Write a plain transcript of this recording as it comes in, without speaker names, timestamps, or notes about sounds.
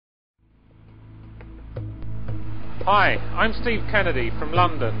Hi, I'm Steve Kennedy from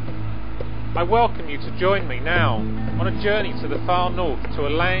London. I welcome you to join me now on a journey to the far north, to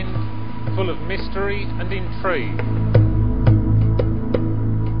a land full of mystery and intrigue.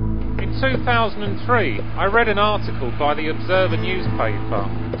 In 2003, I read an article by the Observer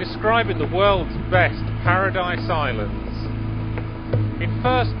newspaper describing the world's best paradise islands. In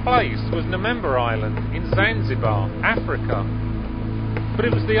first place was Namemba Island in Zanzibar, Africa. But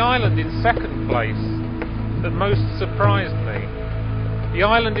it was the island in second place that most surprised me. The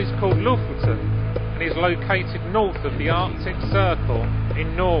island is called Lofoten and is located north of the Arctic Circle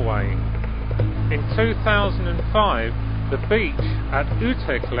in Norway. In 2005, the beach at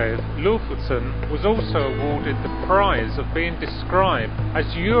Uteklev, Lofoten, was also awarded the prize of being described as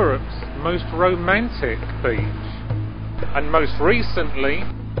Europe's most romantic beach. And most recently,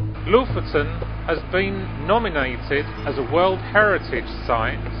 Lofoten has been nominated as a World Heritage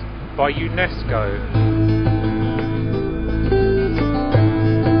Site by UNESCO.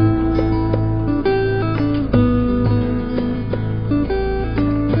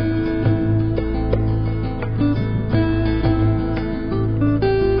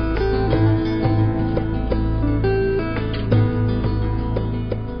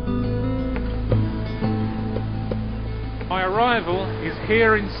 My arrival is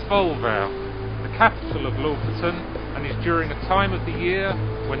here in Svolvær, the capital of Lofoten, and is during a time of the year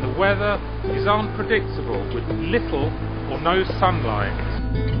when the weather is unpredictable with little or no sunlight.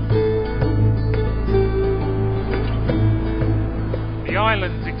 The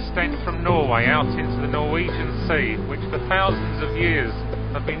islands extend from Norway out into the Norwegian Sea, which for thousands of years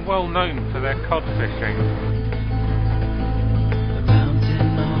have been well known for their cod fishing. The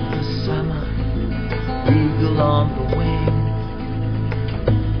mountain of the summer, eagle on the wing,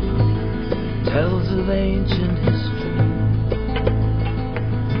 tells of ancient history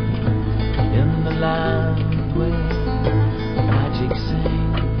in the land where magic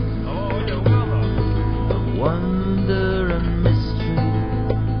sings of wonder and mystery.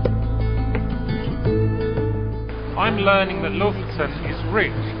 I'm learning that Lofoten is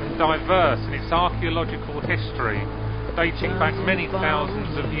rich and diverse in its archaeological history, dating back many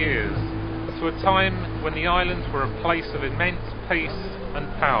thousands of years, to a time when the islands were a place of immense peace and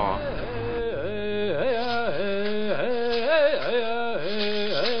power.